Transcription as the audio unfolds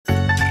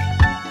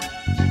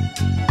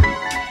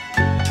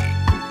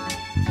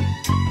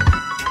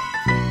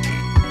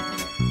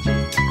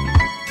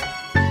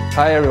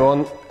Hi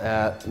everyone,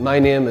 my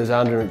name is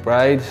Andrew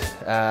McBride.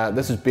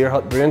 This is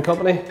Hut Brewing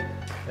Company.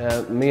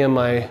 Me and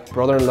my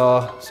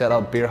brother-in-law set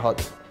up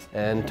Hut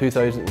in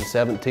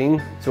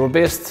 2017. So we're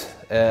based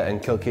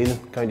in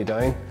Kilkeel, County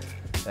Down.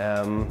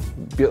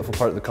 Beautiful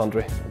part of the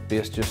country,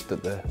 based just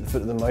at the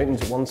foot of the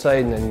mountains at one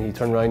side, and then you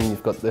turn around and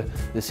you've got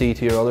the sea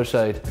to your other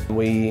side.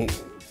 We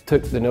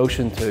took the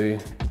notion to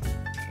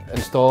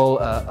install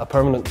a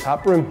permanent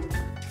tap room,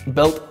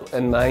 built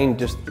in mind,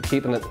 just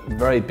keeping it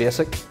very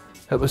basic.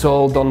 It was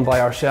all done by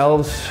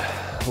ourselves.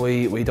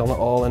 We done it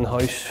all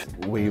in-house.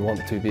 We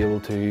want to be able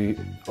to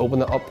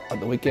open it up at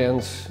the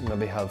weekends,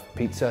 maybe have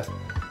pizza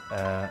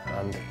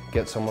and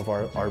get some of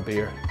our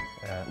beer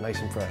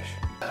nice and fresh.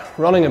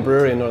 Running a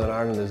brewery in Northern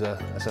Ireland is a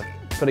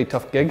pretty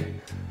tough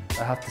gig,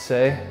 I have to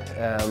say.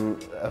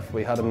 If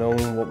we had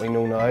known what we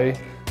know now,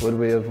 would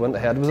we have went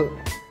ahead with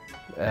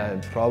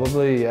it?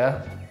 Probably,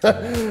 yeah.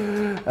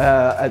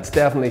 It's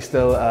definitely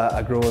still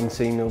a growing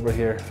scene over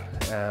here.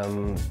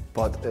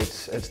 But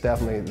it's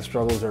definitely, the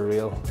struggles are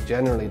real,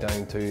 generally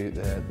down to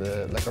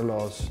the liquor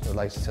laws, the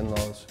licensing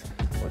laws,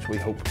 which we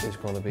hope is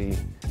going to be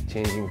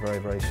changing very,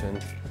 very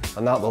soon.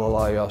 And that will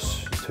allow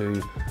us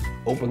to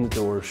open the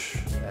doors,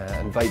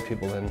 invite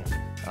people in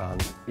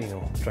and, you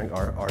know, drink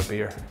our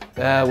beer.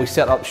 We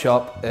set up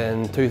shop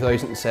in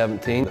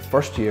 2017. The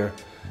first year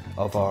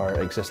of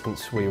our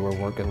existence, we were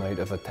working out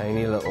of a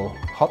tiny little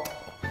hut,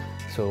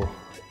 so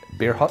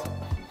beer hut,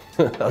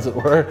 as it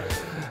were.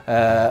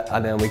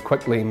 And then we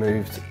quickly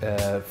moved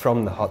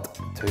from the hut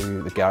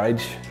to the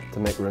garage to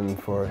make room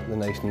for the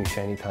nice new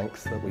shiny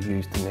tanks that we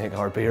use to make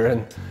our beer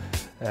in.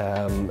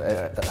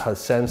 It has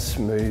since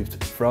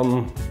moved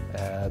from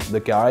the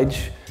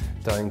garage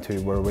down to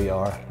where we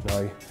are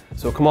now.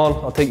 So come on,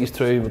 I'll take you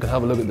through, we can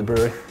have a look at the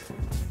brewery.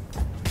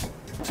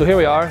 So here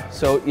we are.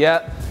 So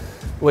yeah,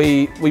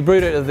 we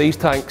brewed out of these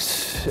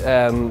tanks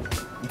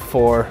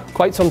for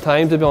quite some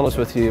time, to be honest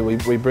with you.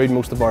 We brewed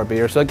most of our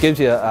beer, so that gives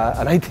you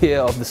an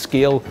idea of the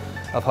scale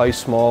of how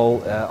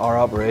small our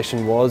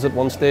operation was at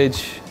one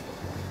stage.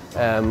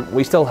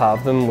 We still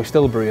have them, we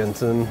still brew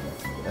into them,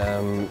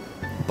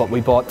 but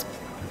we bought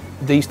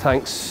these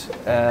tanks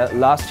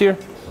last year.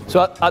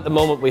 So at the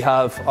moment we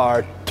have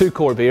our two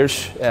core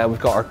beers. We've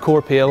got our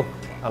core pale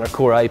and our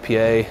core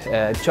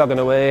IPA chugging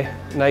away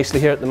nicely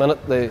here at the minute.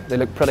 They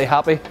look pretty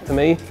happy to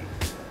me.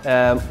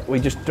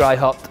 We just dry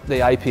hopped the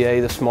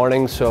IPA this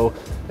morning, so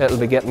it'll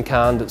be getting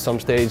canned at some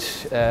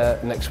stage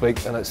next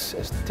week, and it's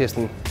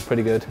tasting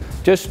pretty good.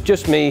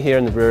 Just me here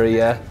in the brewery,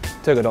 yeah.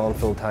 Took it on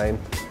full time.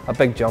 A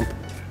big jump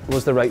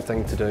was the right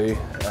thing to do,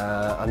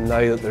 and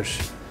now that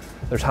there's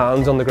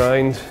hands on the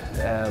ground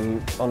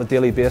on a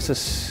daily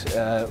basis,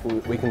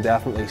 we can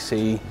definitely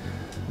see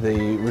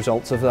the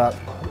results of that.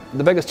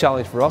 The biggest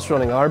challenge for us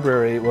running our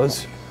brewery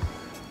was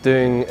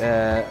trying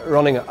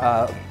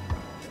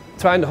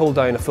to hold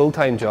down a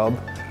full-time job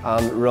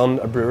and run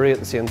a brewery at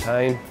the same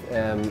time.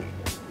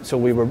 So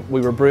we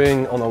were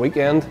brewing on a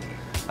weekend,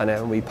 and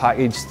then we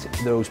packaged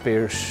those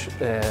beers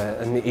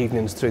in the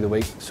evenings through the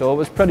week. So it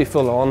was pretty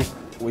full on.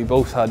 We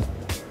both had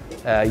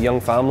young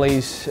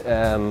families,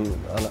 and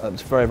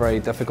it's very, very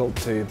difficult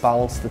to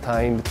balance the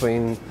time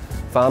between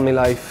family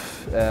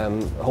life,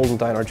 holding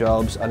down our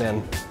jobs, and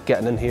then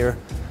getting in here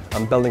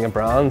and building a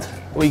brand.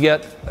 We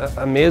get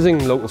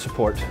amazing local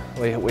support.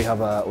 We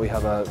have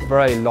a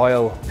very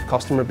loyal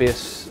customer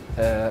base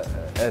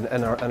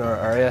in our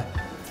area,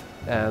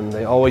 and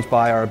they always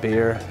buy our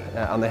beer,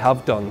 and they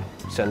have done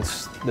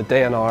since the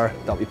day and hour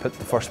that we put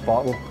the first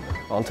bottle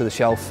onto the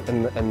shelf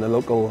in the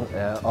local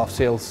off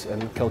sales in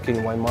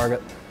Kilkeel Wine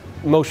Market.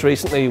 Most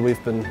recently,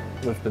 we've been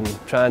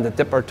trying to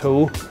dip our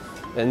toe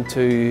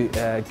into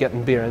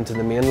getting beer into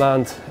the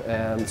mainland,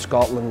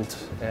 Scotland,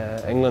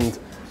 England.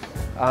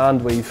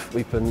 And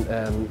we've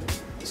been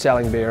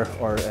selling beer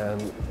or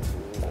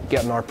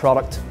getting our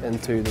product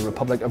into the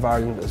Republic of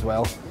Ireland as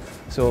well.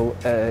 So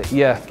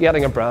yeah,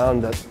 getting a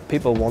brand that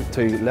people want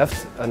to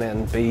lift, and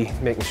then B,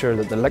 making sure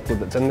that the liquid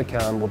that's in the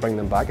can will bring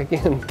them back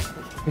again.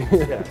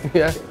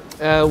 Yeah.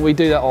 We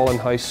do that all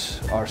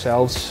in-house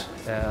ourselves.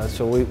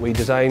 So we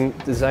design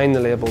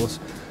the labels,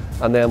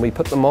 and then we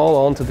put them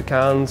all onto the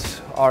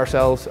cans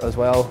ourselves as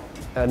well,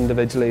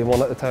 individually,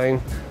 one at a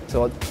time.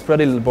 So it's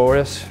pretty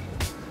laborious,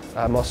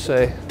 I must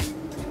say.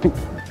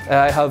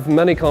 I have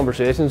many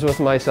conversations with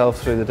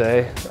myself through the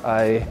day.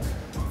 I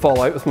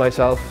fall out with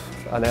myself,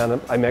 and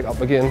then I make up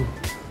again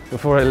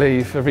before I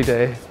leave every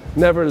day.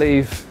 Never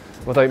leave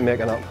without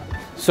making up.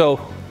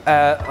 So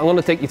I'm going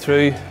to take you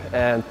through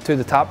to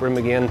the tap room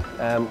again.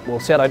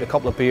 We'll set out a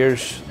couple of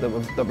beers that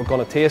we're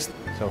going to taste.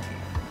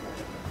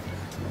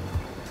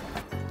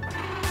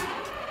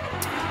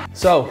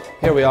 So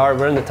here we are,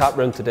 we're in the tap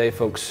room today,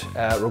 folks.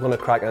 We're going to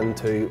crack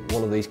into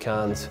one of these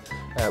cans.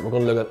 We're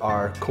going to look at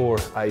our core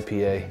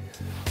IPA,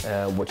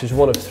 which is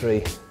one of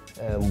three.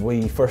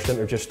 We first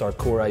introduced our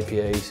core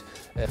IPAs.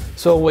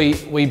 So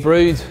we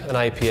brewed an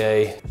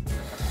IPA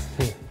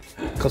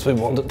because we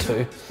wanted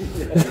to.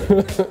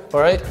 All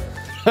right.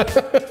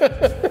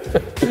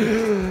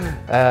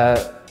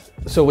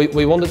 So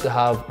we wanted to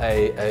have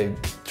a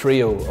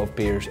trio of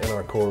beers in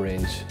our core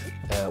range.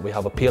 We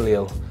have a Pale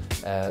Ale,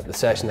 the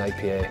Session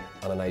IPA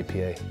and an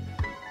IPA.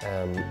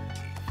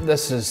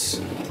 This is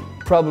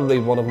probably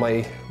one of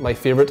my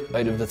favourite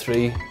out of the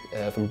three,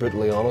 if I'm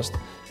brutally honest.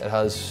 It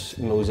has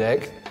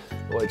Mosaic,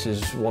 which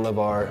is one of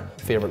our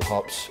favourite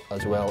hops,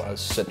 as well as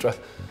Citra.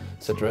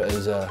 Citra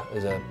is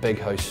a big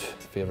house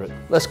favourite.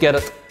 Let's get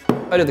it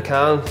out of the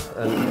can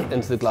and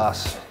into the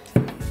glass.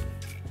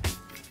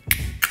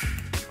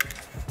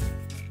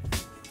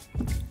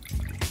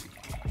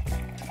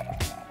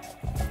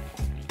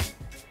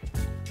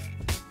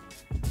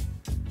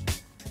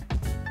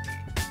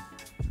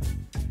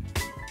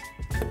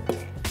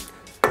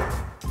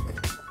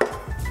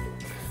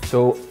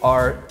 So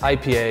our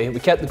IPA, we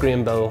kept the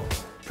grain bill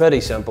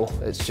pretty simple.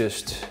 It's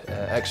just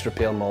extra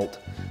pale malt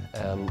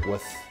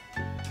with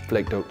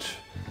flaked oats.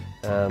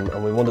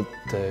 And we wanted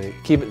to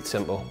keep it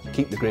simple,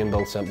 keep the grain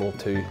bill simple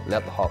to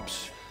let the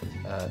hops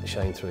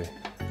shine through.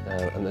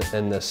 And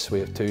in this we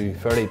have two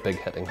very big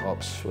hitting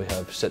hops. We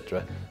have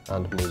Citra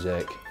and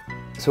Mosaic.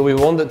 So we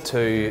wanted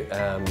to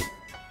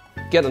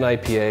get an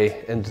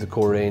IPA into the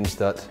core range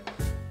that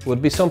would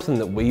be something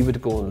that we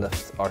would go and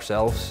lift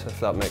ourselves,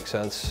 if that makes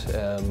sense.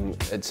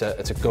 It's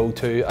a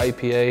go-to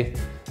IPA.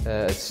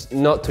 It's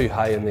not too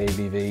high in the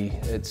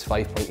ABV. It's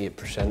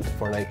 5.8%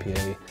 for an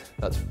IPA.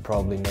 That's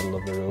probably middle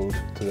of the road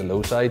to the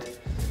low side.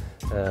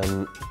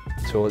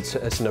 So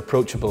it's an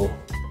approachable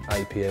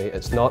IPA.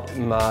 It's not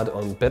mad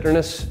on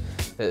bitterness.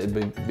 It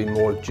would be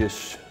more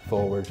juice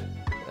forward,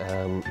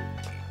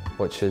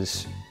 which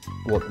is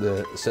what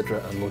the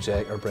Citra and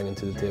Mosaic are bringing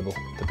to the table,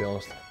 to be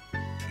honest.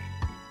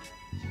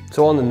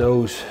 So on the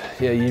nose,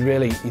 yeah, you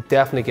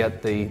definitely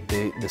get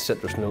the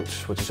citrus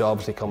notes, which is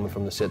obviously coming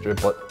from the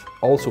Citra, but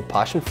also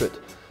passion fruit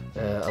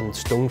and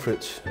stone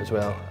fruits as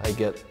well. I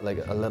get like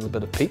a little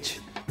bit of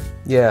peach.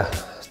 Yeah,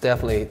 it's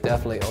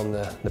definitely on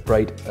the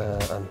bright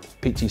and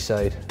peachy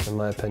side, in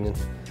my opinion.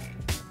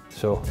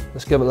 So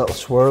let's give it a little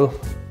swirl,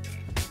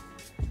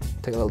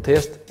 take a little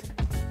taste.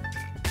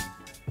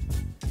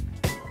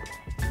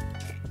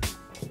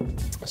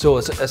 So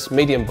it's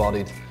medium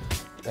bodied.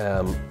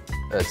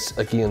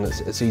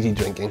 It's easy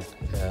drinking,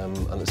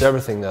 and it's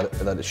everything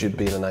that it should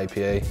be in an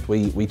IPA.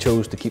 We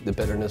chose to keep the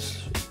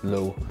bitterness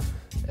low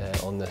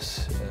on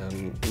this.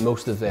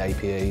 Most of the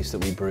IPAs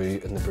that we brew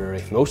in the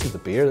brewery, most of the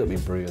beer that we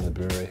brew in the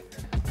brewery,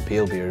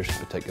 pale beers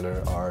in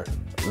particular, are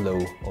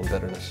low on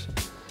bitterness.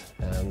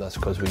 That's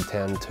because we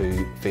tend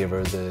to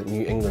favour the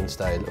New England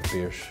style of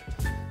beers,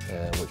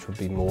 which would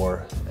be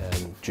more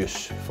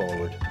juice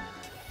forward.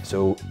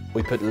 So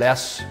we put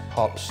less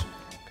hops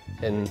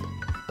in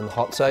the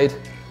hot side,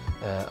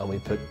 and we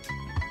put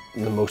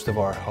the most of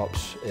our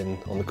hops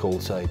on the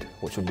cold side,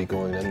 which will be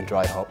going in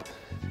dry hop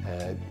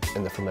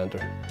in the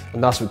fermenter.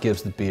 And that's what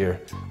gives the beer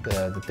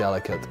the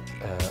delicate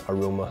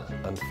aroma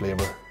and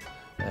flavour,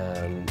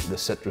 the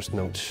citrus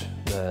notes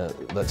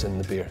that's in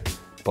the beer.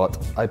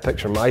 But I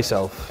picture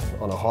myself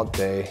on a hot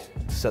day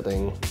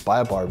sitting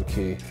by a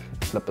barbecue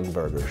flipping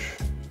burgers.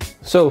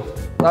 So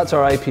that's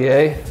our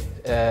IPA.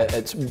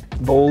 It's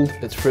bold,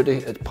 it's fruity,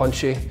 it's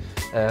punchy.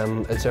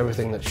 It's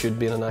everything that should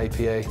be in an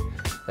IPA.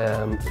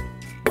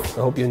 I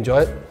hope you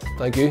enjoy it.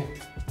 Thank you.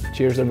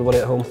 Cheers everybody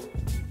at home.